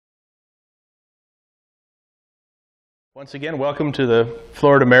Once again, welcome to the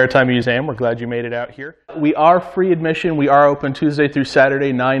Florida Maritime Museum. We're glad you made it out here. We are free admission. We are open Tuesday through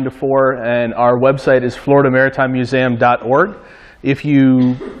Saturday, 9 to 4, and our website is floridamaritimmuseum.org. If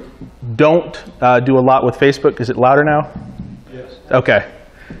you don't do a lot with Facebook, is it louder now? Yes. Okay.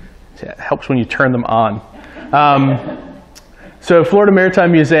 It helps when you turn them on. So Florida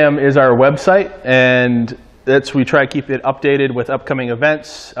Maritime Museum is our website, and we try to keep it updated with upcoming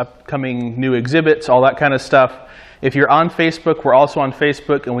events, upcoming new exhibits, all that kind of stuff. If you're on Facebook, we're also on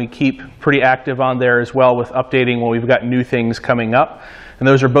Facebook, and we keep pretty active on there as well with updating when we've got new things coming up. And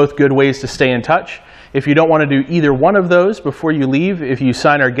those are both good ways to stay in touch. If you don't want to do either one of those before you leave, if you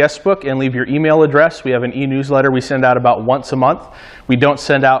sign our guest book and leave your email address, we have an e-newsletter we send out about once a month. We don't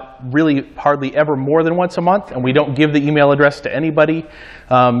send out really hardly ever more than once a month, and we don't give the email address to anybody.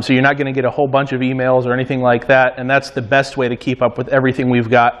 So you're not going to get a whole bunch of emails or anything like that, and that's the best way to keep up with everything we've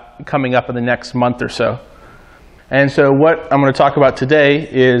got coming up in the next month or so. And so what I'm going to talk about today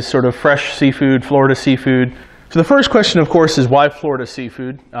is sort of fresh seafood, Florida seafood. So the first question, of course, is why Florida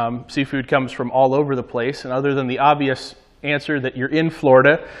seafood? Seafood comes from all over the place, and other than the obvious answer that you're in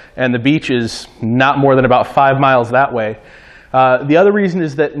Florida and the beach is not more than about 5 miles that way, the other reason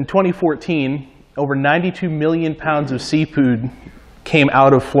is that in 2014, over 92 million pounds of seafood came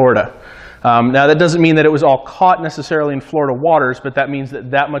out of Florida. Now that doesn't mean that it was all caught necessarily in Florida waters, but that means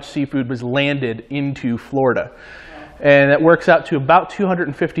that that much seafood was landed into Florida. And it works out to about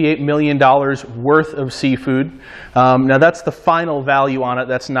 $258 million worth of seafood. Now that's the final value on it.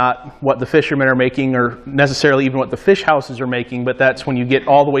 That's not what the fishermen are making or necessarily even what the fish houses are making, but that's when you get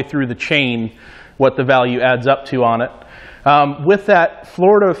all the way through the chain what the value adds up to on it. With that,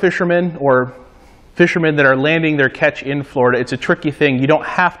 Florida fishermen or fishermen that are landing their catch in Florida, it's a tricky thing. You don't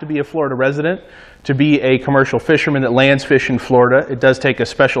have to be a Florida resident to be a commercial fisherman that lands fish in Florida. It does take a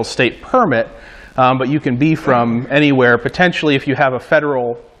special state permit. But you can be from anywhere. Potentially, if you have a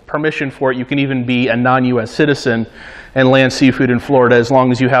federal permission for it, you can even be a non-U.S. citizen and land seafood in Florida as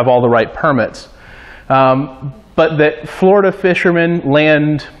long as you have all the right permits. But that Florida fishermen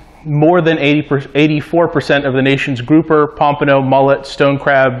land more than 84% of the nation's grouper, pompano, mullet, stone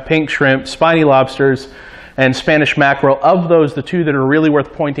crab, pink shrimp, spiny lobsters, and Spanish mackerel. Of those, the two that are really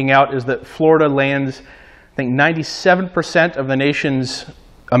worth pointing out is that Florida lands, I think, 97% of the nation's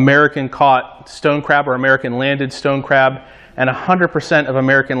American caught stone crab or American landed stone crab, and 100% of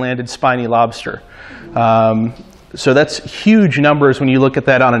American landed spiny lobster. So that's huge numbers when you look at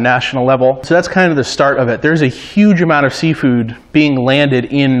that on a national level. So that's kind of the start of it. There's a huge amount of seafood being landed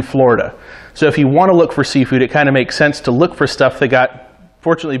in Florida. So if you want to look for seafood, it kind of makes sense to look for stuff that got,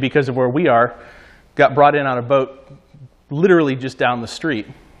 fortunately because of where we are, got brought in on a boat literally just down the street.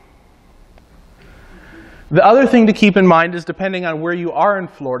 The other thing to keep in mind is depending on where you are in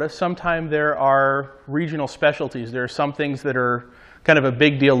Florida, sometimes there are regional specialties. There are some things that are kind of a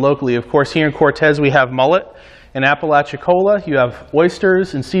big deal locally. Of course, here in Cortez we have mullet. In Apalachicola you have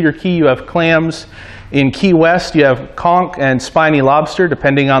oysters. In Cedar Key you have clams. In Key West you have conch and spiny lobster,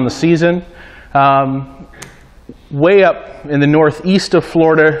 depending on the season. Way up in the northeast of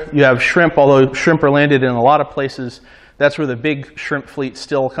Florida you have shrimp, although shrimp are landed in a lot of places. That's where the big shrimp fleet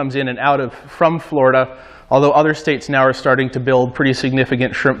still comes in and out of from Florida. Although other states now are starting to build pretty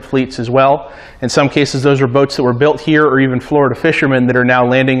significant shrimp fleets as well. In some cases, those are boats that were built here, or even Florida fishermen that are now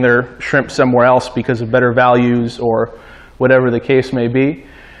landing their shrimp somewhere else because of better values or whatever the case may be.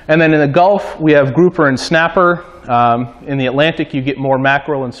 And then in the Gulf, we have grouper and snapper. In the Atlantic, you get more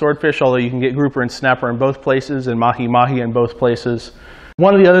mackerel and swordfish, although you can get grouper and snapper in both places, and mahi-mahi in both places.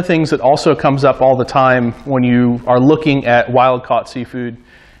 One of the other things that also comes up all the time when you are looking at wild-caught seafood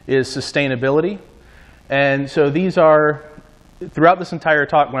is sustainability. And so these are, throughout this entire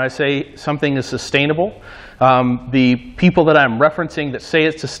talk, when I say something is sustainable, the people that I'm referencing that say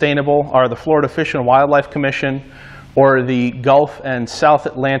it's sustainable are the Florida Fish and Wildlife Commission or the Gulf and South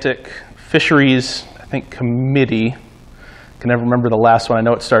Atlantic Fisheries, I think, Committee. I can never remember the last one. I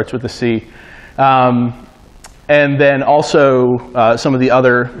know it starts with a C. And then also some of the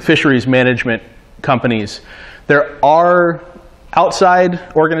other fisheries management companies. There are outside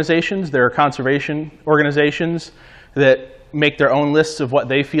organizations, there are conservation organizations that make their own lists of what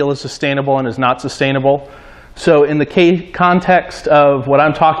they feel is sustainable and is not sustainable. So in the context of what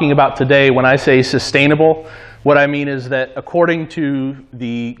I'm talking about today, when I say sustainable, what I mean is that according to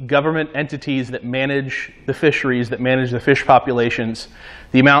the government entities that manage the fisheries, that manage the fish populations,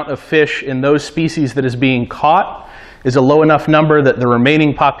 the amount of fish in those species that is being caught is a low enough number that the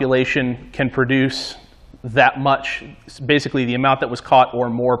remaining population can produce that much, basically the amount that was caught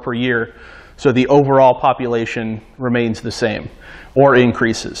or more per year. So the overall population remains the same or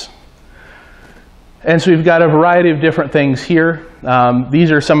increases. And so we've got a variety of different things here.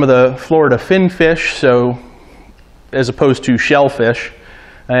 These are some of the Florida finfish, so as opposed to shellfish.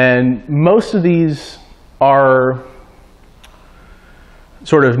 And most of these are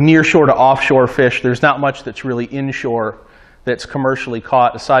sort of nearshore to offshore fish. There's not much that's really inshore that's commercially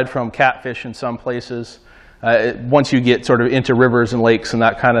caught, aside from catfish in some places, once you get sort of into rivers and lakes and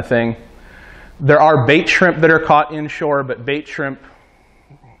that kind of thing. There are bait shrimp that are caught inshore, but bait shrimp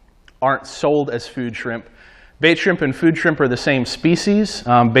aren't sold as food shrimp. Bait shrimp and food shrimp are the same species.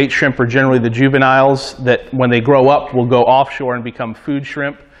 Bait shrimp are generally the juveniles that when they grow up will go offshore and become food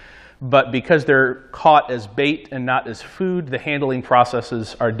shrimp. But because they're caught as bait and not as food, the handling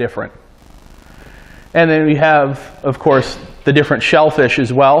processes are different. And then we have, of course, the different shellfish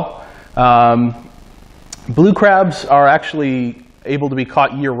as well. Blue crabs are actually able to be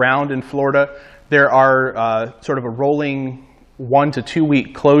caught year-round in Florida. There are sort of a rolling 1 to 2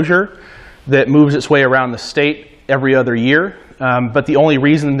 week closure that moves its way around the state every other year. But the only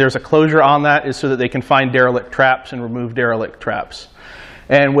reason there's a closure on that is so that they can find derelict traps and remove derelict traps.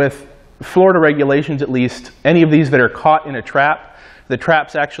 And with Florida regulations, at least, any of these that are caught in a trap, the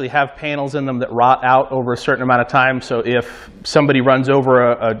traps actually have panels in them that rot out over a certain amount of time. So if somebody runs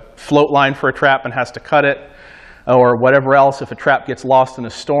over a float line for a trap and has to cut it, or whatever else, if a trap gets lost in a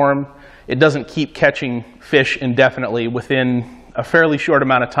storm, it doesn't keep catching fish indefinitely. Within a fairly short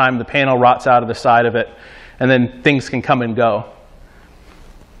amount of time, the panel rots out of the side of it, and then things can come and go.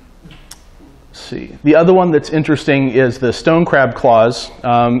 Let's see. The other one that's interesting is the stone crab claws,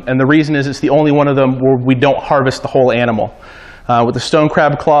 and the reason is it's the only one of them where we don't harvest the whole animal. With the stone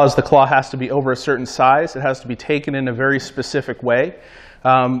crab claws, the claw has to be over a certain size. It has to be taken in a very specific way.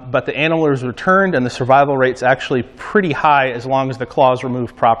 But the animal is returned, and the survival rate's actually pretty high as long as the claw is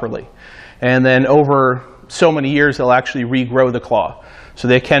removed properly. And then over so many years, they'll actually regrow the claw. So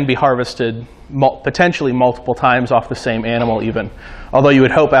they can be harvested potentially multiple times off the same animal even. Although you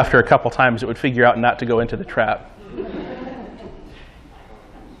would hope after a couple times it would figure out not to go into the trap.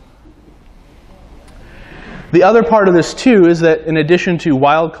 The other part of this too is that in addition to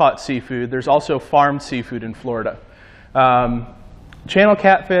wild-caught seafood, there's also farmed seafood in Florida. Channel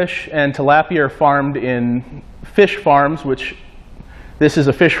catfish and tilapia are farmed in fish farms, which this is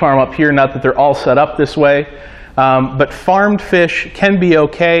a fish farm up here, not that they're all set up this way. But farmed fish can be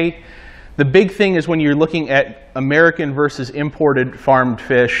okay. The big thing is when you're looking at American versus imported farmed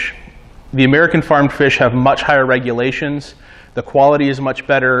fish, the American farmed fish have much higher regulations. The quality is much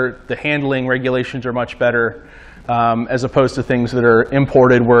better. The handling regulations are much better, as opposed to things that are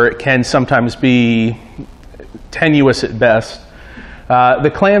imported where it can sometimes be tenuous at best.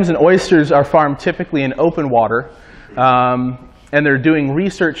 The clams and oysters are farmed typically in open water, and they're doing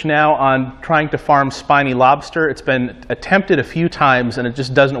research now on trying to farm spiny lobster. It's been attempted a few times, and it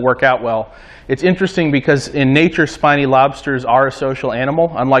just doesn't work out well. It's interesting because in nature, spiny lobsters are a social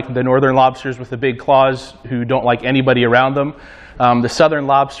animal, unlike the northern lobsters with the big claws who don't like anybody around them. The southern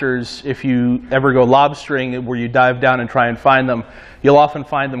lobsters, if you ever go lobstering where you dive down and try and find them, you'll often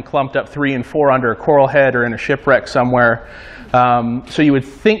find them clumped up 3 and 4 under a coral head or in a shipwreck somewhere. So you would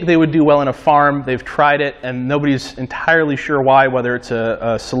think they would do well in a farm. They've tried it, and nobody's entirely sure why, whether it's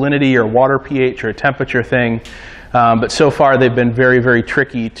a salinity or water pH or a temperature thing. But so far, they've been very, very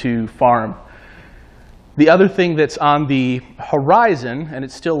tricky to farm. The other thing that's on the horizon, and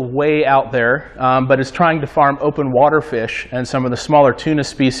it's still way out there, but is trying to farm open water fish, and some of the smaller tuna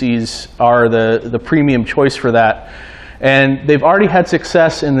species are the premium choice for that. And they've already had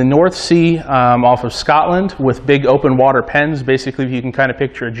success in the North Sea off of Scotland with big open water pens. Basically, you can kind of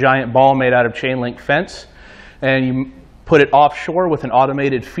picture a giant ball made out of chain link fence, and you put it offshore with an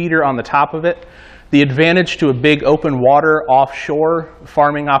automated feeder on the top of it. The advantage to a big open water offshore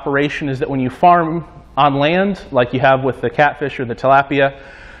farming operation is that when you farm on land, like you have with the catfish or the tilapia,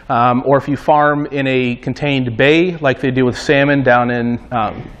 or if you farm in a contained bay, like they do with salmon down in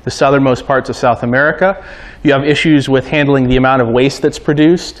the southernmost parts of South America, you have issues with handling the amount of waste that's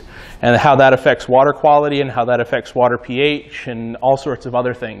produced and how that affects water quality and how that affects water pH and all sorts of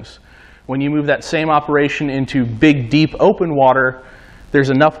other things. When you move that same operation into big, deep, open water, there's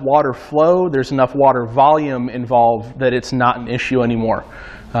enough water flow, there's enough water volume involved that it's not an issue anymore.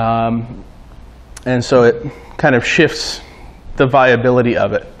 And so it kind of shifts the viability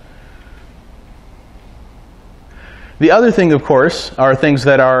of it. The other thing, of course, are things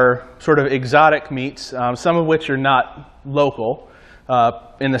that are sort of exotic meats, some of which are not local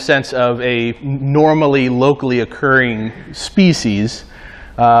in the sense of a normally locally occurring species.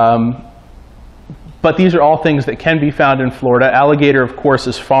 But these are all things that can be found in Florida. Alligator, of course,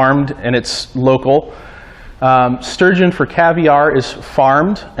 is farmed and it's local. Sturgeon for caviar is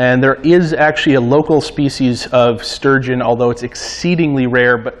farmed, and there is actually a local species of sturgeon, although it's exceedingly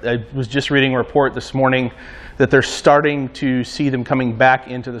rare. But I was just reading a report this morning that they're starting to see them coming back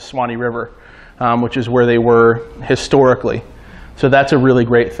into the Swanee River, which is where they were historically. So that's a really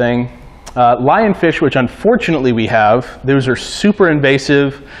great thing. Lionfish, which unfortunately we have, those are super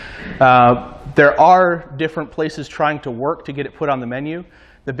invasive. There are different places trying to work to get it put on the menu.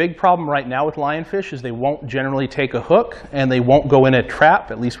 The big problem right now with lionfish is they won't generally take a hook, and they won't go in a trap.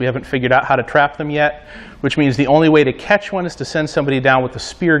 At least we haven't figured out how to trap them yet, which means the only way to catch one is to send somebody down with a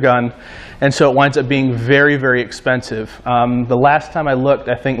spear gun, and so it winds up being very, very expensive. The last time I looked,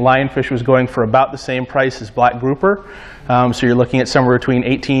 I think lionfish was going for about the same price as black grouper, so you're looking at somewhere between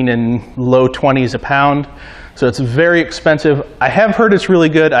 18 and low 20s a pound. So it's very expensive. I have heard it's really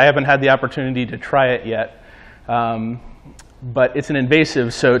good. I haven't had the opportunity to try it yet. But it's an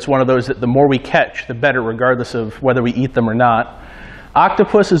invasive, so it's one of those that the more we catch, the better, regardless of whether we eat them or not.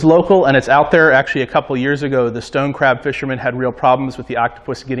 Octopus is local, and it's out there. Actually, a couple years ago, the stone crab fishermen had real problems with the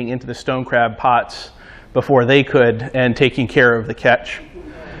octopus getting into the stone crab pots before they could, and taking care of the catch.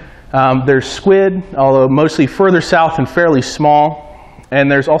 There's squid, although mostly further south and fairly small.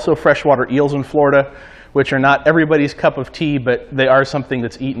 And there's also freshwater eels in Florida, which are not everybody's cup of tea, but they are something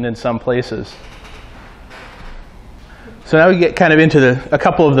that's eaten in some places. So now we get kind of into a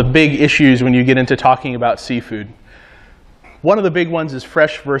couple of the big issues when you get into talking about seafood. One of the big ones is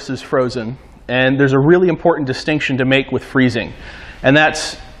fresh versus frozen. And there's a really important distinction to make with freezing. And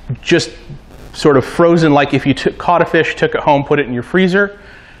that's just sort of frozen, like if you caught a fish, took it home, put it in your freezer,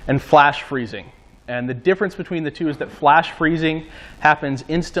 and flash freezing. And the difference between the two is that flash freezing happens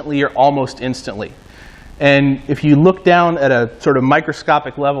instantly or almost instantly. And if you look down at a sort of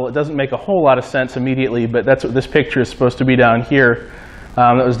microscopic level, it doesn't make a whole lot of sense immediately, but that's what this picture is supposed to be down here.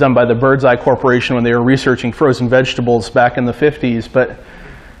 That was done by the Bird's Eye Corporation when they were researching frozen vegetables back in the 50s. But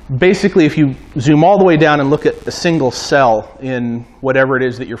basically, if you zoom all the way down and look at a single cell in whatever it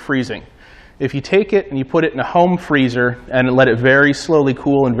is that you're freezing, if you take it and you put it in a home freezer and let it very slowly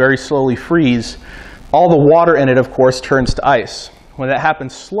cool and very slowly freeze, all the water in it, of course, turns to ice. When that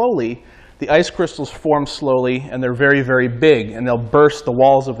happens slowly, the ice crystals form slowly, and they're very, very big, and they'll burst the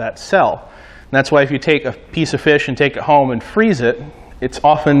walls of that cell. And that's why if you take a piece of fish and take it home and freeze it, it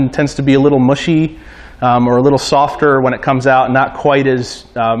often tends to be a little mushy or a little softer when it comes out, not quite as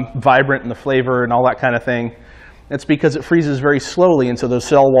vibrant in the flavor and all that kind of thing. It's because it freezes very slowly, and so those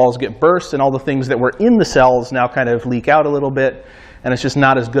cell walls get burst, and all the things that were in the cells now kind of leak out a little bit, and it's just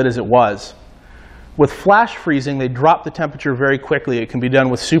not as good as it was. With flash freezing, they drop the temperature very quickly. It can be done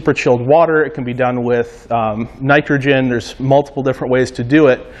with super chilled water. It can be done with nitrogen. There's multiple different ways to do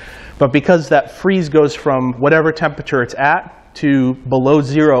it. But because that freeze goes from whatever temperature it's at to below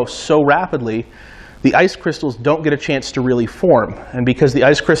zero so rapidly, the ice crystals don't get a chance to really form. And because the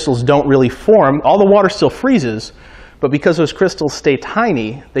ice crystals don't really form, all the water still freezes, but because those crystals stay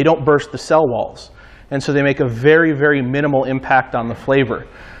tiny, they don't burst the cell walls. And so they make a very, very minimal impact on the flavor.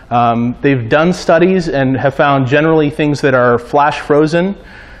 They've done studies and have found generally things that are flash frozen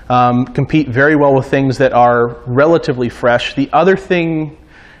compete very well with things that are relatively fresh. The other thing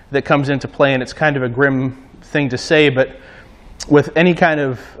that comes into play, and it's kind of a grim thing to say, but with any kind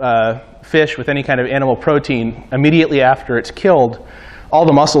of fish, with any kind of animal protein, immediately after it's killed, all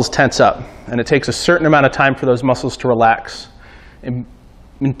the muscles tense up, and it takes a certain amount of time for those muscles to relax. And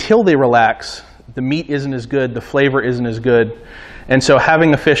until they relax, the meat isn't as good, the flavor isn't as good. And so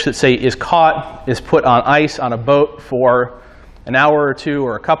having a fish that, say, is caught, is put on ice on a boat for an hour or two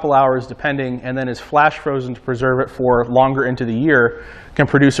or a couple hours, depending, and then is flash frozen to preserve it for longer into the year, can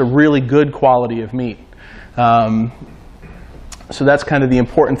produce a really good quality of meat. So that's kind of the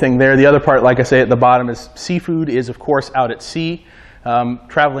important thing there. The other part, like I say at the bottom, is seafood is, of course, out at sea.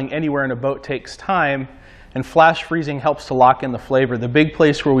 Traveling anywhere in a boat takes time, and flash freezing helps to lock in the flavor. The big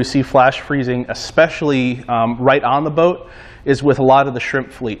place where we see flash freezing, especially right on the boat, is with a lot of the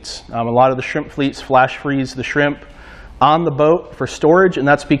shrimp fleets. A lot of the shrimp fleets flash freeze the shrimp on the boat for storage, and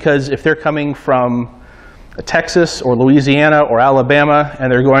that's because if they're coming from Texas or Louisiana or Alabama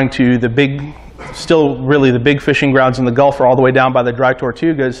and they're going to the big, still really the big fishing grounds in the Gulf or all the way down by the Dry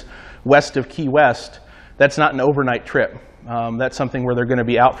Tortugas west of Key West, that's not an overnight trip. That's something where they're going to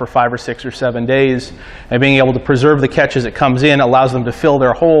be out for 5 or 6 or 7 days, and being able to preserve the catch as it comes in allows them to fill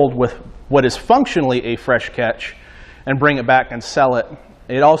their hold with what is functionally a fresh catch and bring it back and sell it.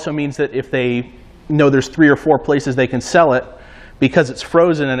 It also means that if they know there's 3 or 4 places they can sell it, because it's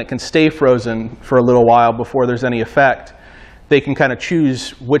frozen and it can stay frozen for a little while before there's any effect, they can kind of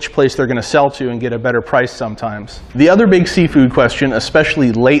choose which place they're going to sell to and get a better price sometimes. The other big seafood question,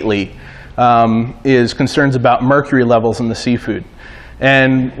 especially lately, is concerns about mercury levels in the seafood.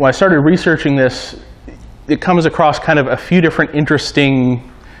 And when I started researching this, it comes across kind of a few different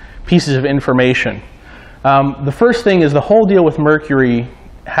interesting pieces of information. The first thing is the whole deal with mercury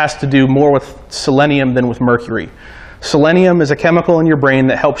has to do more with selenium than with mercury. Selenium is a chemical in your brain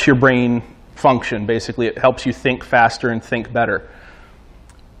that helps your brain function. Basically, it helps you think faster and think better.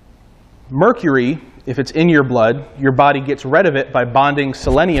 Mercury, if it's in your blood, your body gets rid of it by bonding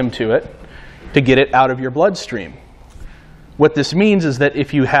selenium to it to get it out of your bloodstream. What this means is that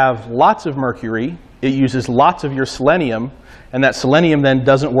if you have lots of mercury, it uses lots of your selenium, and that selenium then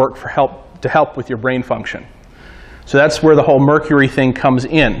doesn't work to help with your brain function. So that's where the whole mercury thing comes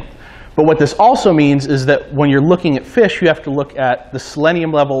in. But what this also means is that when you're looking at fish, you have to look at the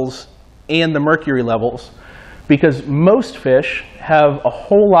selenium levels and the mercury levels, because most fish have a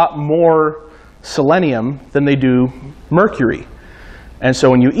whole lot more selenium than they do mercury. And so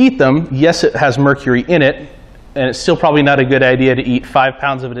when you eat them, yes, it has mercury in it, and it's still probably not a good idea to eat 5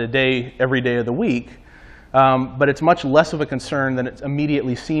 pounds of it a day every day of the week, but it's much less of a concern than it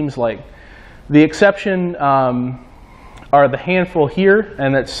immediately seems like. The exception are the handful here,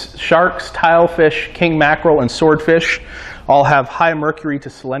 and it's sharks, tilefish, king mackerel, and swordfish all have high mercury to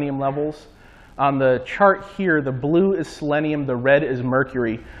selenium levels. On the chart here, the blue is selenium, the red is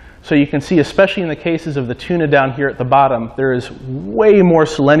mercury. So you can see, especially in the cases of the tuna down here at the bottom, there is way more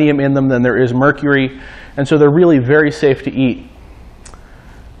selenium in them than there is mercury, and so they're really very safe to eat.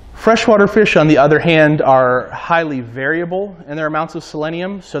 Freshwater fish, on the other hand, are highly variable in their amounts of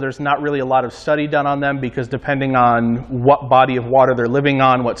selenium, so there's not really a lot of study done on them, because depending on what body of water they're living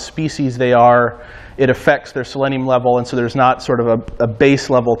on, what species they are, it affects their selenium level, and so there's not sort of a base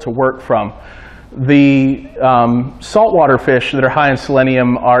level to work from. The saltwater fish that are high in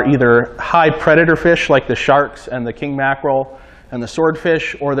selenium are either high predator fish like the sharks and the king mackerel and the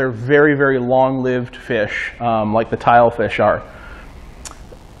swordfish, or they're very, very long-lived fish like the tilefish are.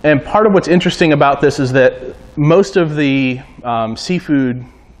 And part of what's interesting about this is that most of the seafood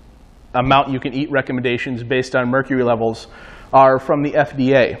amount you can eat recommendations based on mercury levels are from the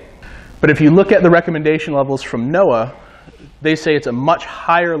FDA. But if you look at the recommendation levels from NOAA, they say it's a much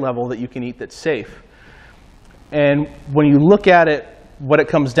higher level that you can eat that's safe. And when you look at it, what it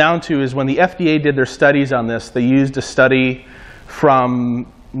comes down to is when the FDA did their studies on this, they used a study from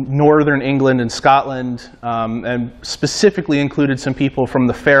northern England and Scotland, and specifically included some people from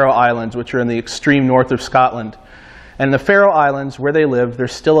the Faroe Islands, which are in the extreme north of Scotland. And in the Faroe Islands, where they live, they're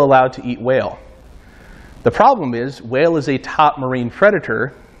still allowed to eat whale. The problem is, whale is a top marine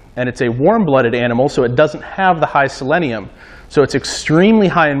predator, and it's a warm-blooded animal, so it doesn't have the high selenium. So it's extremely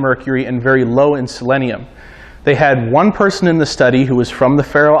high in mercury and very low in selenium. They had one person in the study who was from the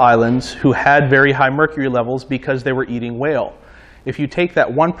Faroe Islands who had very high mercury levels because they were eating whale. If you take that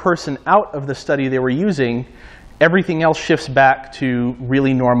one person out of the study they were using, everything else shifts back to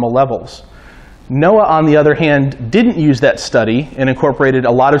really normal levels. NOAA, on the other hand, didn't use that study and incorporated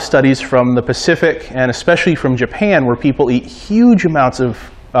a lot of studies from the Pacific and especially from Japan, where people eat huge amounts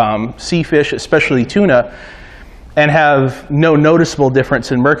of sea fish, especially tuna, and have no noticeable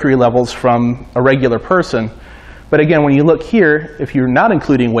difference in mercury levels from a regular person. But again, when you look here, if you're not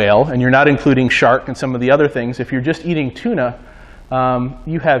including whale and you're not including shark and some of the other things, if you're just eating tuna,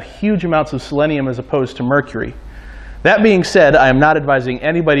 you have huge amounts of selenium as opposed to mercury. That being said, I am not advising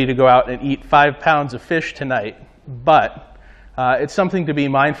anybody to go out and eat 5 pounds of fish tonight, but it's something to be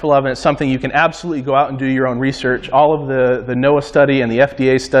mindful of, and it's something you can absolutely go out and do your own research. All of the NOAA study and the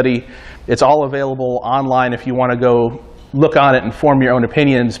FDA study, it's all available online if you want to go look on it and form your own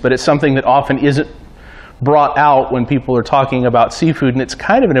opinions, but it's something that often isn't brought out when people are talking about seafood, and it's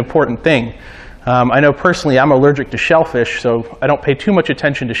kind of an important thing. I know personally I'm allergic to shellfish, so I don't pay too much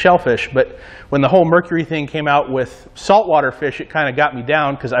attention to shellfish, but when the whole mercury thing came out with saltwater fish, it kind of got me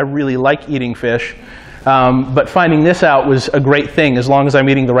down because I really like eating fish. But finding this out was a great thing. As long as I'm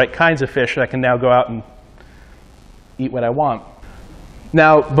eating the right kinds of fish, I can now go out and eat what I want.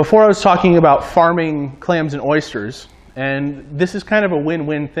 Now, before I was talking about farming clams and oysters, and this is kind of a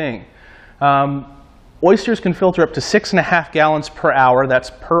win-win thing. Oysters can filter up to 6.5 gallons per hour. That's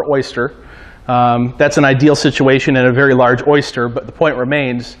per oyster. That's an ideal situation in a very large oyster, but the point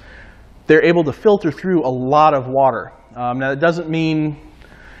remains, they're able to filter through a lot of water. Now, that doesn't mean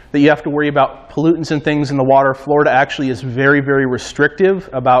that you have to worry about pollutants and things in the water. Florida actually is very, very restrictive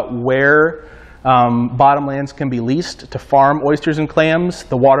about where bottomlands can be leased to farm oysters and clams.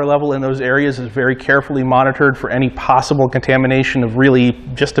 The water level in those areas is very carefully monitored for any possible contamination of really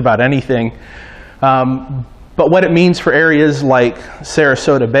just about anything. But But what it means for areas like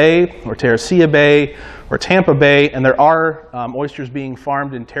Sarasota Bay or Teresita Bay or Tampa Bay, and there are oysters being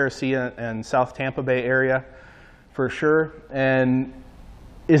farmed in Teresita and South Tampa Bay area for sure, and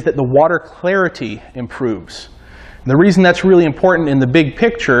is that the water clarity improves. And the reason that's really important in the big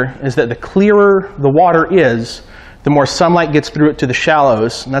picture is that the clearer the water is, the more sunlight gets through it to the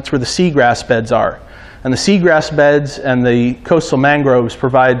shallows, and that's where the seagrass beds are. And the seagrass beds and the coastal mangroves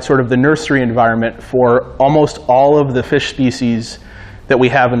provide sort of the nursery environment for almost all of the fish species that we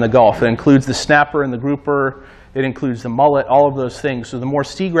have in the Gulf. It includes the snapper and the grouper, it includes the mullet, all of those things. So the more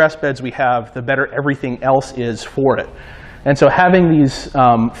seagrass beds we have, the better everything else is for it. And so having these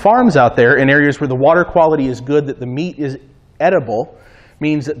farms out there in areas where the water quality is good, that the meat is edible,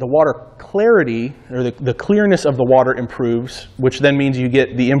 means that the water clarity, or the clearness of the water improves, which then means you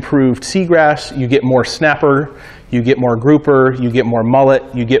get the improved seagrass, you get more snapper, you get more grouper, you get more mullet,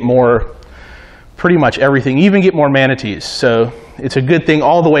 you get more pretty much everything. You even get more manatees. So it's a good thing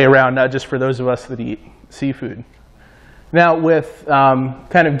all the way around, not just for those of us that eat seafood. Now with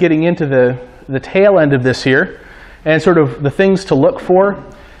kind of getting into the tail end of this here, and sort of the things to look for,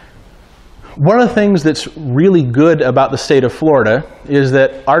 one of the things that's really good about the state of Florida is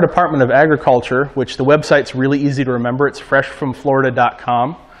that our Department of Agriculture, which the website's really easy to remember, it's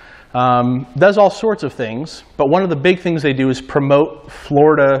freshfromflorida.com, does all sorts of things, but one of the big things they do is promote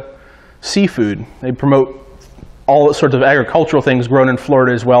Florida seafood. They promote all sorts of agricultural things grown in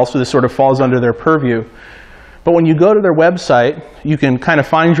Florida as well, so this sort of falls under their purview. But when you go to their website, you can kind of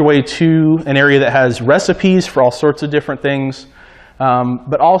find your way to an area that has recipes for all sorts of different things.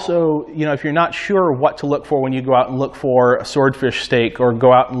 But also, you know, if you're not sure what to look for when you go out and look for a swordfish steak or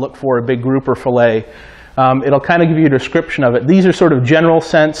go out and look for a big grouper fillet, it'll kind of give you a description of it. These are sort of general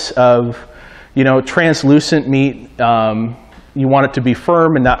sense of, you know, translucent meat. You want it to be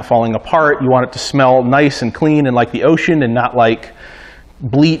firm and not falling apart. You want it to smell nice and clean and like the ocean and not like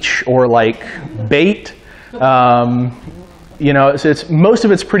bleach or like bait. You know, so most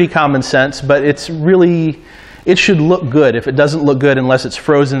of it's pretty common sense, but it's really, it should look good. If it doesn't look good unless it's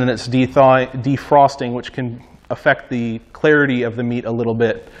frozen and it's defrosting, which can affect the clarity of the meat a little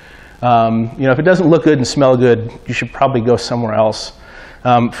bit. You know, if it doesn't look good and smell good, you should probably go somewhere else.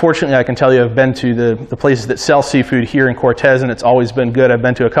 Fortunately, I can tell you I've been to the places that sell seafood here in Cortez, and it's always been good. I've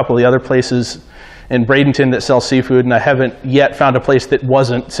been to a couple of the other places in Bradenton that sell seafood, and I haven't yet found a place that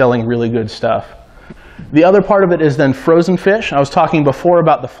wasn't selling really good stuff. The other part of it is then frozen fish. I was talking before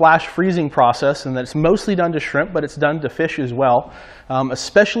about the flash freezing process, and that it's mostly done to shrimp, but it's done to fish as well.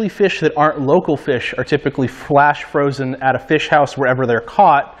 Especially fish that aren't local fish are typically flash frozen at a fish house wherever they're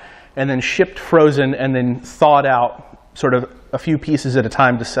caught, and then shipped frozen and then thawed out sort of a few pieces at a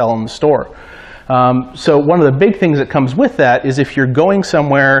time to sell in the store. So one of the big things that comes with that is if you're going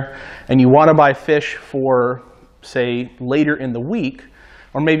somewhere and you want to buy fish for, say, later in the week,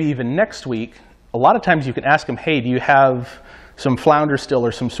 or maybe even next week, a lot of times you can ask them, hey, do you have some flounder still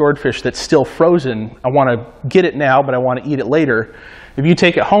or some swordfish that's still frozen? I want to get it now, but I want to eat it later. If you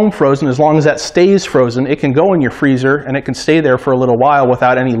take it home frozen, as long as that stays frozen, it can go in your freezer and it can stay there for a little while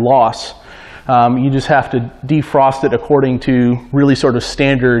without any loss. You just have to defrost it according to really sort of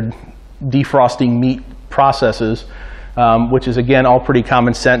standard defrosting meat processes, which is, again, all pretty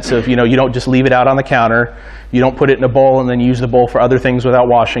common sense of, you know, you don't just leave it out on the counter. You don't put it in a bowl and then use the bowl for other things without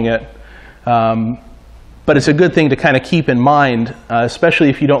washing it. But it's a good thing to kind of keep in mind, especially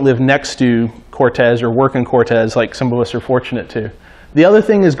if you don't live next to Cortez or work in Cortez, like some of us are fortunate to. The other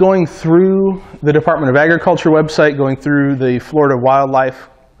thing is going through the Department of Agriculture website, going through the Florida Wildlife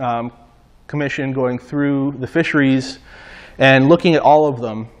Commission, going through the fisheries, and looking at all of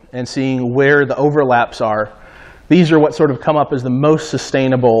them and seeing where the overlaps are. These are what sort of come up as the most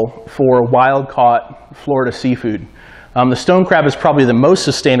sustainable for wild-caught Florida seafood. The stone crab is probably the most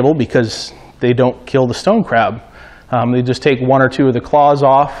sustainable because they don't kill the stone crab. They just take one or two of the claws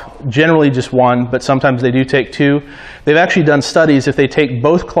off, generally just one, but sometimes they do take two. They've actually done studies, if they take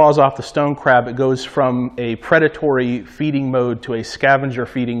both claws off the stone crab, it goes from a predatory feeding mode to a scavenger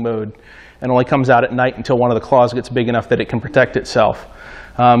feeding mode, and only comes out at night until one of the claws gets big enough that it can protect itself.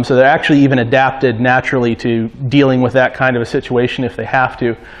 So they're actually even adapted naturally to dealing with that kind of a situation if they have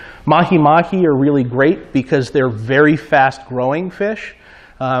to. Mahi-mahi are really great because they're very fast-growing fish.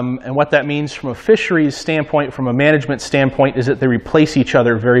 And what that means from a fisheries standpoint, from a management standpoint, is that they replace each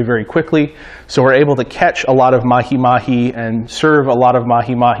other very, very quickly. So we're able to catch a lot of mahi-mahi and serve a lot of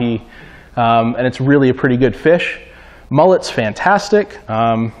mahi-mahi, and it's really a pretty good fish. Mullet's fantastic.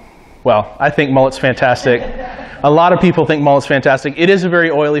 Well, I think mullet's fantastic. A lot of people think mullet's fantastic. It is a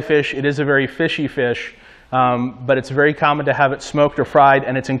very oily fish. It is a very fishy fish. but it's very common to have it smoked or fried,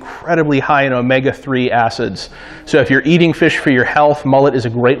 and it's incredibly high in omega-3 acids. So if you're eating fish for your health, mullet is a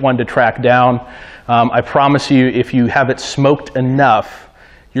great one to track down. I promise you, if you have it smoked enough,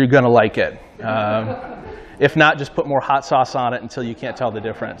 you're going to like it. If not, just put more hot sauce on it until you can't tell the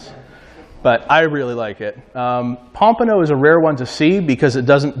difference. But I really like it. Pompano is a rare one to see because it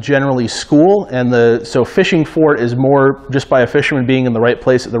doesn't generally school, and so fishing for it is more just by a fisherman being in the right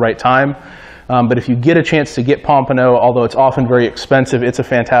place at the right time. But if you get a chance to get pompano, although it's often very expensive, it's a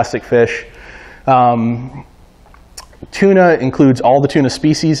fantastic fish. Tuna includes all the tuna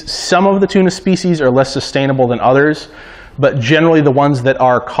species. Some of the tuna species are less sustainable than others, but generally the ones that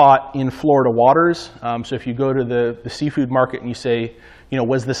are caught in Florida waters. So if you go to the seafood market and you say,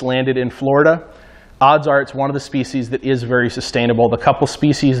 was this landed in Florida? Odds are it's one of the species that is very sustainable. The couple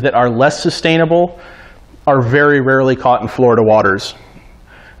species that are less sustainable are very rarely caught in Florida waters.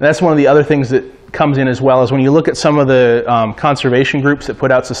 And that's one of the other things that comes in as well, is when you look at some of the conservation groups that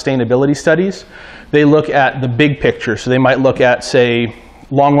put out sustainability studies, they look at the big picture. So they might look at, say,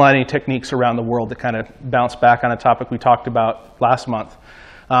 long lining techniques around the world that kind of bounce back on a topic we talked about last month.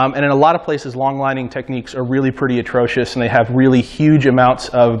 And in a lot of places, long lining techniques are really pretty atrocious, and they have really huge amounts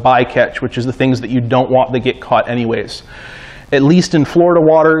of bycatch, which is the things that you don't want that get caught anyways. At least in Florida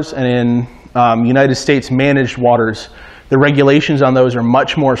waters and in United States managed waters, the regulations on those are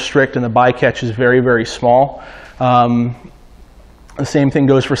much more strict, and the bycatch is very, very small. The same thing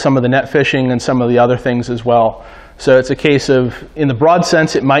goes for some of the net fishing and some of the other things as well. So it's a case of, in the broad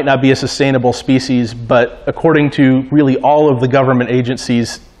sense, it might not be a sustainable species, but according to really all of the government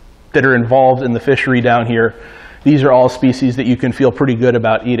agencies that are involved in the fishery down here, these are all species that you can feel pretty good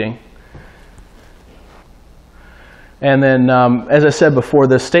about eating. And then, as I said before,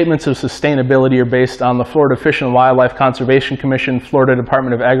 the statements of sustainability are based on the Florida Fish and Wildlife Conservation Commission, Florida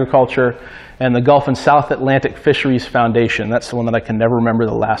Department of Agriculture, and the Gulf and South Atlantic Fisheries Foundation. That's the one that I can never remember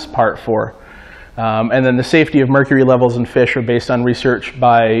the last part for. And then the safety of mercury levels in fish are based on research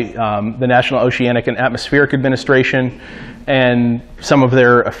by the National Oceanic and Atmospheric Administration and some of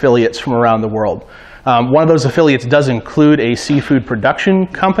their affiliates from around the world. One of those affiliates does include a seafood production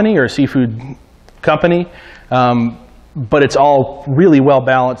company or a seafood company. But it's all really well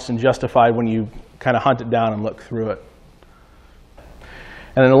balanced and justified when you kind of hunt it down and look through it.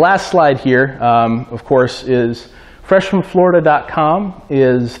 And then the last slide here, of course, is freshfromflorida.com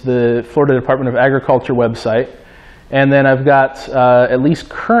is the Florida Department of Agriculture website. And then I've got, at least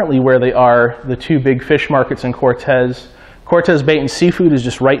currently where they are, the two big fish markets in Cortez. Cortez Bait and Seafood is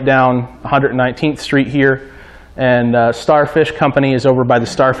just right down 119th Street here. And Starfish Company is over by the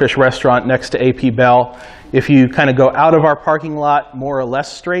Starfish restaurant next to AP Bell. If you kind of go out of our parking lot more or less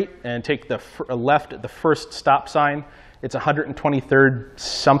straight and take the left at the first stop sign, it's 123rd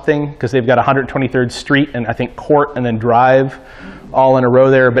something, because they've got 123rd Street and I think Court and then Drive all in a row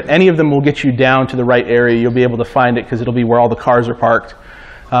there. But any of them will get you down to the right area. You'll be able to find it because it'll be where all the cars are parked.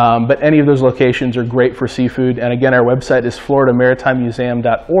 But any of those locations are great for seafood. And again, our website is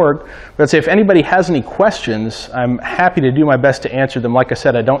floridamaritimmuseum.org. But I'd say if anybody has any questions, I'm happy to do my best to answer them. Like I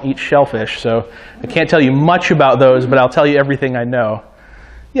said, I don't eat shellfish, so I can't tell you much about those, but I'll tell you everything I know.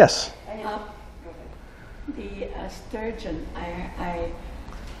 Yes? The sturgeon, I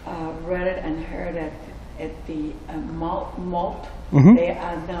read it and heard it at the malt. Mm-hmm. They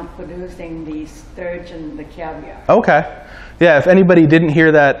are now producing the sturgeon, the caviar. Okay. Yeah, if anybody didn't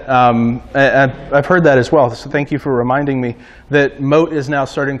hear that, I've heard that as well, so thank you for reminding me that Moat is now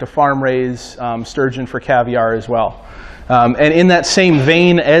starting to farm raise sturgeon for caviar as well. And in that same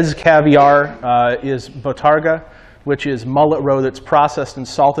vein as caviar is botarga, which is mullet roe that's processed and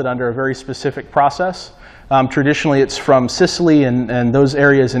salted under a very specific process. Traditionally, it's from Sicily and those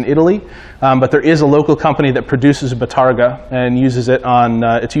areas in Italy, but there is a local company that produces botarga and uses it on,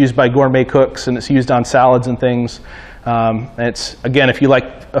 it's used by gourmet cooks and it's used on salads and things. And it's, again, if you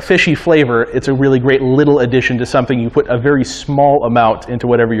like a fishy flavor, it's a really great little addition to something. You put a very small amount into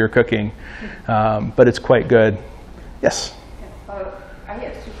whatever you're cooking, but it's quite good. Yes? I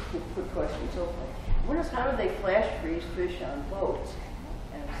have two quick questions. So, one is, how do they flash freeze fish on boats?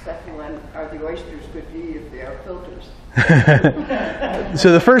 And the second one, are the oysters good to eat if they are filters?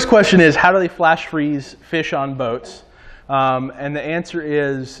 So the first question is, how do they flash freeze fish on boats? And the answer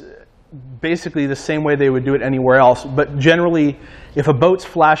is basically the same way they would do it anywhere else. But generally, if a boat's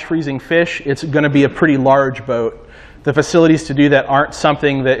flash freezing fish, it's going to be a pretty large boat. The facilities to do that aren't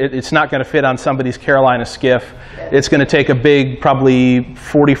something that it's not going to fit on somebody's Carolina skiff. It's going to take a big, probably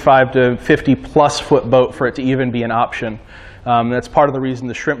 45 to 50 plus foot boat for it to even be an option. That's part of the reason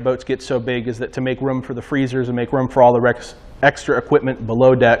the shrimp boats get so big, is that to make room for the freezers and make room for all the extra equipment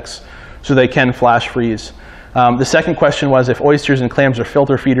below decks, so they can flash freeze. The second question was, if oysters and clams are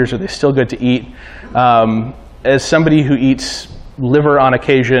filter feeders, are they still good to eat? As somebody who eats liver on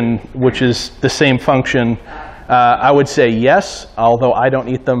occasion, which is the same function, I would say yes, although I don't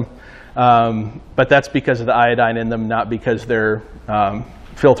eat them. But that's because of the iodine in them, not because they're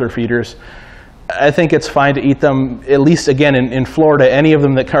filter feeders. I think it's fine to eat them, at least again in Florida. Any of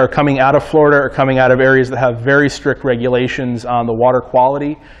them that are coming out of Florida or coming out of areas that have very strict regulations on the water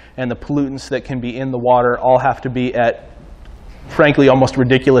quality and the pollutants that can be in the water all have to be at, frankly, almost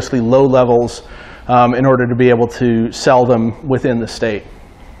ridiculously low levels in order to be able to sell them within the state.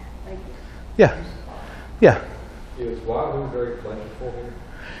 Yeah. Yeah. Is wahoo very plentiful here?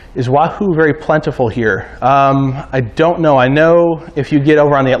 Is wahoo very plentiful here? I don't know. I know if you get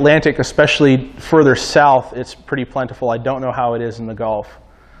over on the Atlantic, especially further south, it's pretty plentiful. I don't know how it is in the Gulf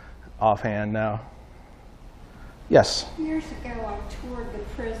offhand now. Yes? Years ago, I toured the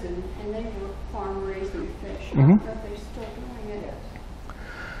prison, and they were farm raising fish. I don't know if they're still doing it.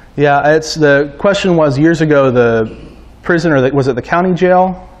 Yeah, the question was years ago, the prison, or was it the county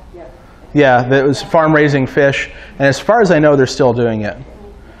jail? Yeah, that was farm raising fish, and as far as I know, they're still doing it.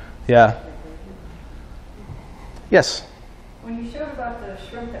 Yeah. Yes? When you showed about the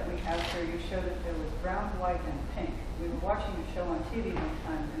shrimp that we have here, you showed that there was brown, white, and pink. We were watching a show on TV one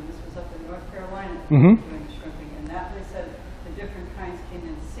time, and this was up in North Carolina doing the shrimping, and that they said the different kinds came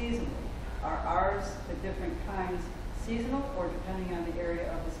in seasonally. Are ours the different kinds seasonal, or depending on the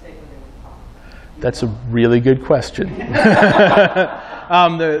area of the state where they were caught? That's a really good question.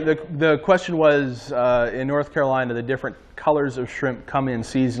 The question was, in North Carolina, the different colors of shrimp come in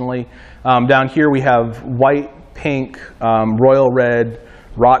seasonally. Down here we have white, pink, royal red,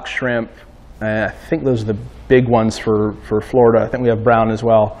 rock shrimp. I think those are the big ones for Florida. I think we have brown as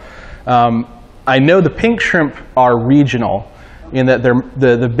well. I know the pink shrimp are regional, in that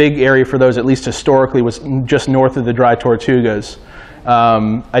the big area for those, at least historically, was just north of the dry Tortugas.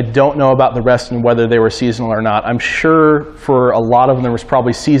 I don't know about the rest and whether they were seasonal or not. I'm sure for a lot of them there was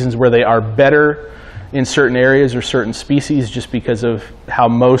probably seasons where they are better in certain areas or certain species just because of how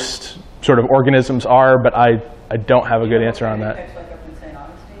most sort of organisms are, but I don't have a good answer on that. Like up in St.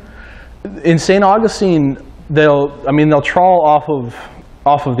 Augustine? In St. Augustine, they'll trawl off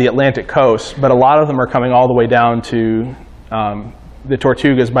of the Atlantic coast, but a lot of them are coming all the way down to the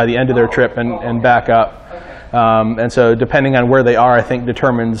Tortugas by the end of their trip and back up. And so depending on where they are, I think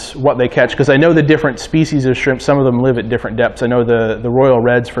determines what they catch. Because I know the different species of shrimp, some of them live at different depths. I know the royal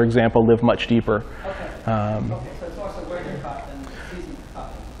reds, for example, live much deeper. Okay, so it's also where they're caught than seasonal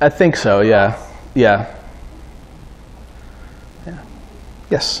caught. I think so, yeah. Yeah.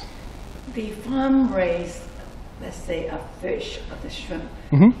 Yes? The farm raised, let's say, a fish or the shrimp,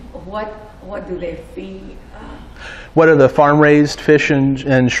 what do they feed? What are the farm-raised fish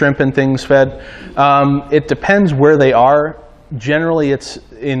and shrimp and things fed? It depends where they are. Generally, it's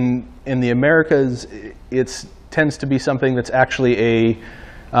in the Americas, it tends to be something that's actually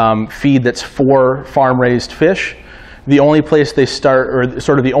a feed that's for farm-raised fish. The only place they start, or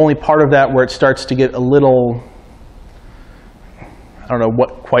sort of the only part of that where it starts to get a little, I don't know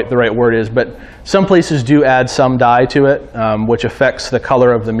what quite the right word is, but some places do add some dye to it, which affects the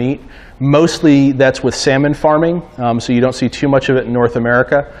color of the meat. Mostly that's with salmon farming, so you don't see too much of it in North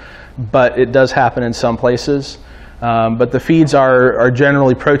America, but it does happen in some places. But the feeds are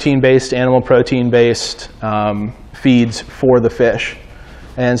generally protein-based, animal protein-based feeds for the fish.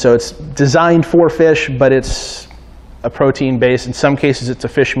 And so it's designed for fish, but it's a protein base. In some cases it's a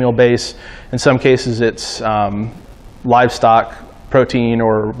fish meal base. In some cases it's livestock protein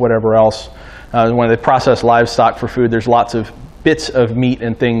or whatever else. When they process livestock for food, there's lots of bits of meat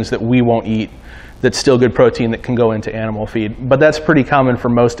and things that we won't eat that's still good protein that can go into animal feed. But that's pretty common for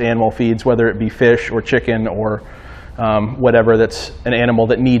most animal feeds, whether it be fish or chicken or whatever that's an animal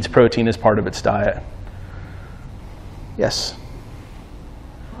that needs protein as part of its diet. Yes?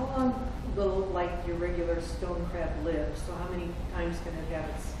 How long will, like, your regular stone crab live? So how many times can it have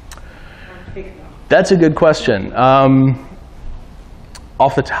its big enough? That's a good question.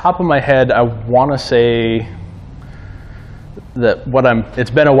 Off the top of my head, I want to say that it's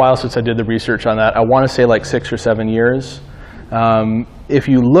been a while since I did the research on that. I want to say like 6 or 7 years. If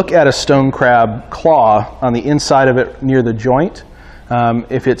you look at a stone crab claw on the inside of it near the joint,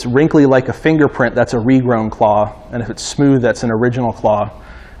 if it's wrinkly like a fingerprint, that's a regrown claw. And if it's smooth, that's an original claw.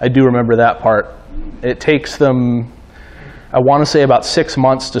 I do remember that part. It takes them, I want to say about 6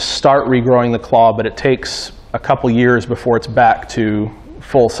 months to start regrowing the claw, but it takes a couple years before it's back to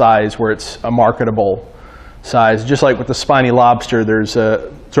full size where it's a marketable size. Just like with the spiny lobster, there's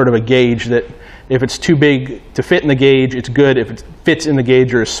a sort of a gauge that if it's too big to fit in the gauge, it's good. If it's fits in the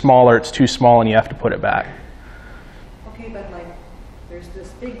gauge or is smaller, it's too small and you have to put it back. Okay, but like, there's this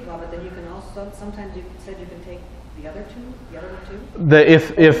big claw, but then you can also, sometimes you said you can take the other one too?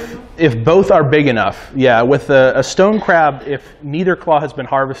 If both are big enough, yeah. With a stone crab, if neither claw has been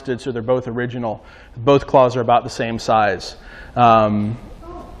harvested, so they're both original, both claws are about the same size.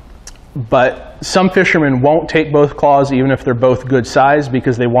 But some fishermen won't take both claws even if they're both good size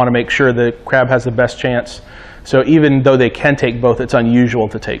because they want to make sure the crab has the best chance. So even though they can take both, it's unusual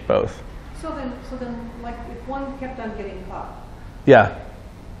to take both. So then, like, if one kept on getting caught, Yeah.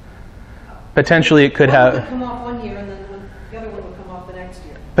 Potentially it could one would have, come off one year and then the other one would come off the next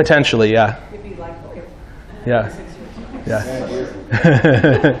year. potentially, yeah. It'd be like, okay, Yeah. 6 years. Yeah.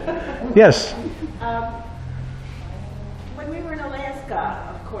 Yes. When we were in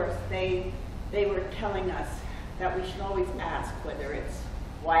Alaska, of course, they were telling us that we should always ask whether it's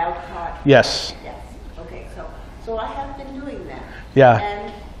wild caught. Yes. Yes. Okay. So I have been doing that. Yeah.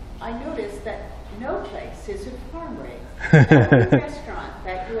 And I noticed that no place is a farm raised. Every restaurant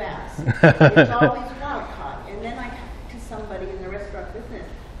that you ask, it's always wild caught. And then I talked to somebody in the restaurant business,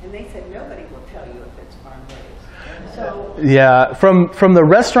 and they said nobody will tell you if it's farm raised. So Yeah, from the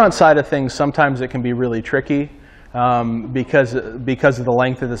restaurant side of things, sometimes it can be really tricky because of the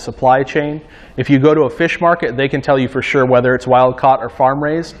length of the supply chain. If you go to a fish market, they can tell you for sure whether it's wild caught or farm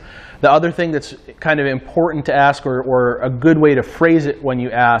raised. The other thing that's kind of important to ask, or a good way to phrase it when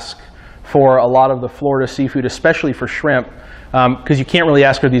you ask for a lot of the Florida seafood, especially for shrimp, because you can't really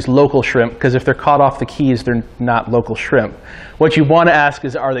ask for these local shrimp, because if they're caught off the Keys, they're not local shrimp. What you want to ask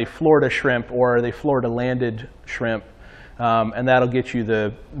is, are they Florida shrimp or are they Florida landed shrimp? And that'll get you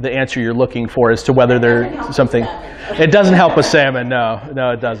the answer you're looking for as to whether they're something. It doesn't help with salmon,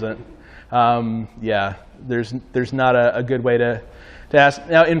 no, it doesn't. Yeah, there's not a good way to ask.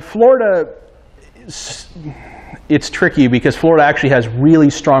 Now in Florida, it's tricky because Florida actually has really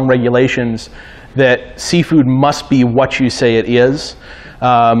strong regulations that seafood must be what you say it is.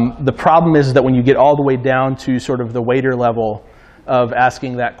 The problem is that when you get all the way down to sort of the waiter level of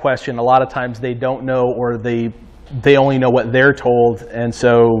asking that question, a lot of times they don't know, or they only know what they're told, and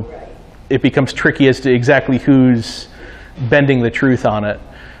so it becomes tricky as to exactly who's bending the truth on it.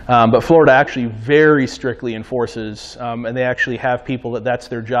 But Florida actually very strictly enforces, and they actually have people that's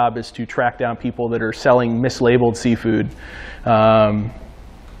their job, is to track down people that are selling mislabeled seafood.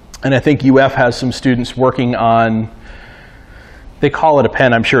 And I think UF has some students working on, they call it a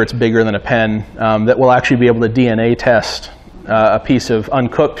pen, I'm sure it's bigger than a pen, that will actually be able to DNA test a piece of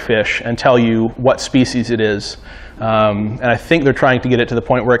uncooked fish and tell you what species it is. And I think they're trying to get it to the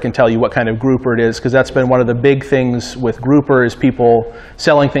point where it can tell you what kind of grouper it is, because that's been one of the big things with grouper, is people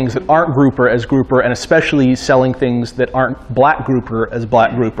selling things that aren't grouper as grouper, and especially selling things that aren't black grouper as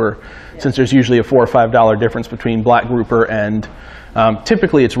black grouper, since there's usually a $4 or $5 difference between black grouper and,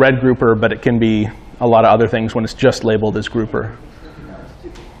 typically it's red grouper, but it can be a lot of other things when it's just labeled as grouper.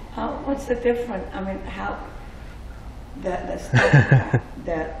 What's the difference? I mean, how the stuff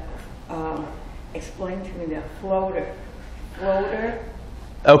that explain to me that floater.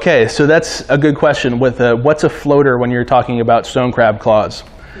 Okay, so that's a good question. With what's a floater when you're talking about stone crab claws?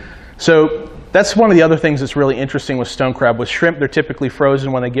 So that's one of the other things that's really interesting with stone crab. With shrimp, they're typically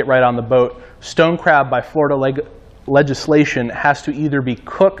frozen when they get right on the boat. Stone crab, by Florida legislation, has to either be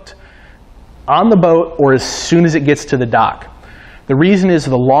cooked on the boat or as soon as it gets to the dock. The reason is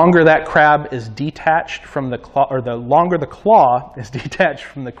the longer that crab is detached from the claw, or the longer the claw is detached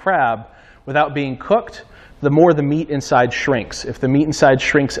from the crab without being cooked, the more the meat inside shrinks. If the meat inside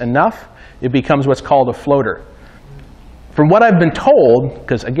shrinks enough, it becomes what's called a floater. From what I've been told,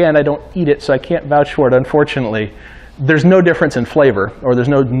 because again, I don't eat it, so I can't vouch for it, unfortunately, there's no difference in flavor, or there's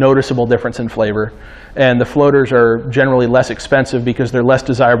no noticeable difference in flavor. And the floaters are generally less expensive because they're less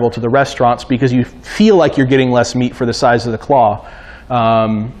desirable to the restaurants, because you feel like you're getting less meat for the size of the claw.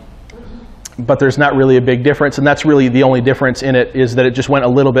 But there's not really a big difference, and that's really the only difference in it, is that it just went a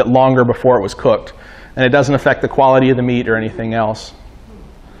little bit longer before it was cooked. And it doesn't affect the quality of the meat or anything else.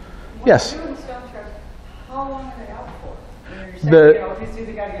 Yes? How long are they out for? Obviously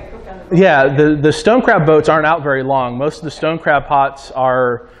they got to get cooked on the boat. Yeah, the stone crab boats aren't out very long. Most of the stone crab pots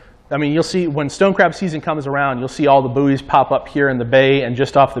are, I mean, you'll see when stone crab season comes around, you'll see all the buoys pop up here in the bay and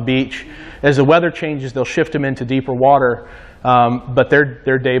just off the beach. As the weather changes, they'll shift them into deeper water. But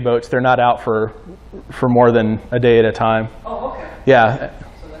they're day boats. They're not out for more than a day at a time. Oh, okay. Yeah.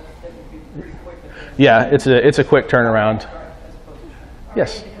 So that would be pretty quick. Yeah, it's a quick turnaround.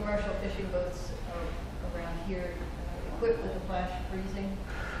 Yes. Are the commercial fishing boats around here equipped with a flash freezing?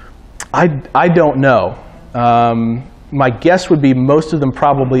 I don't know. My guess would be most of them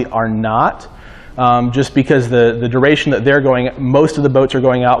probably are not. just because the duration that they're going, most of the boats are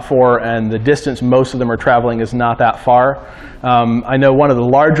going out for, and the distance most of them are traveling is not that far. I know one of the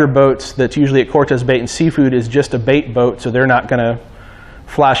larger boats that's usually at Cortez Bait and Seafood is just a bait boat, so they're not going to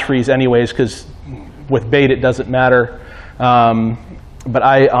flash freeze anyways, because with bait it doesn't matter. But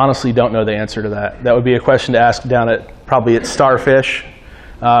I honestly don't know the answer to that. That would be a question to ask down at probably at Starfish.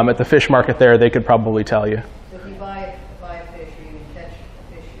 At the fish market there, they could probably tell you. So if you buy a fish, or you can catch a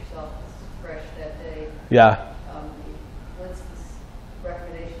fish yourself that's fresh that day. Yeah. What's the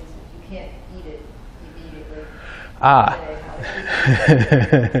recommendations? If you can't eat it, you eat it like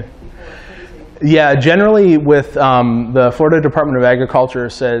Yeah, generally with the Florida Department of Agriculture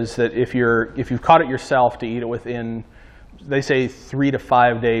says that if you've caught it yourself, to eat it within, they say 3 to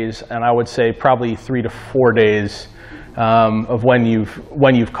 5 days, and I would say probably 3 to 4 days of when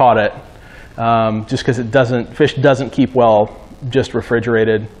you've caught it, just because fish doesn't keep well just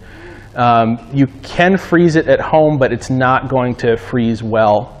refrigerated. You can freeze it at home, but it's not going to freeze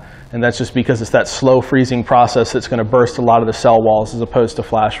well, and that's just because it's that slow freezing process that's going to burst a lot of the cell walls as opposed to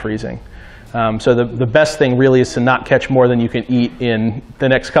flash freezing. So the best thing really is to not catch more than you can eat in the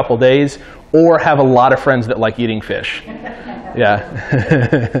next couple days, or have a lot of friends that like eating fish.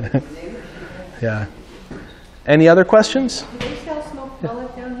 Yeah. Yeah. Any other questions? Do they sell smoked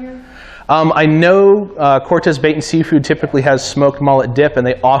mullet down here? I know Cortez Bait and Seafood typically has smoked mullet dip, and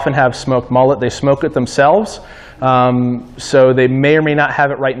they often have smoked mullet. They smoke it themselves, so they may or may not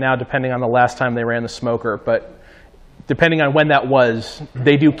have it right now, depending on the last time they ran the smoker. But depending on when that was,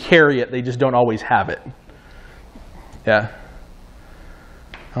 they do carry it. They just don't always have it. Yeah.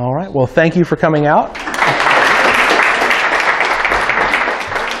 All right. Well, thank you for coming out.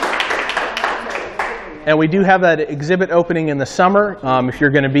 And we do have that exhibit opening in the summer if you're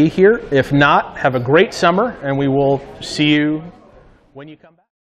going to be here. If not, have a great summer, and we will see you when you come back.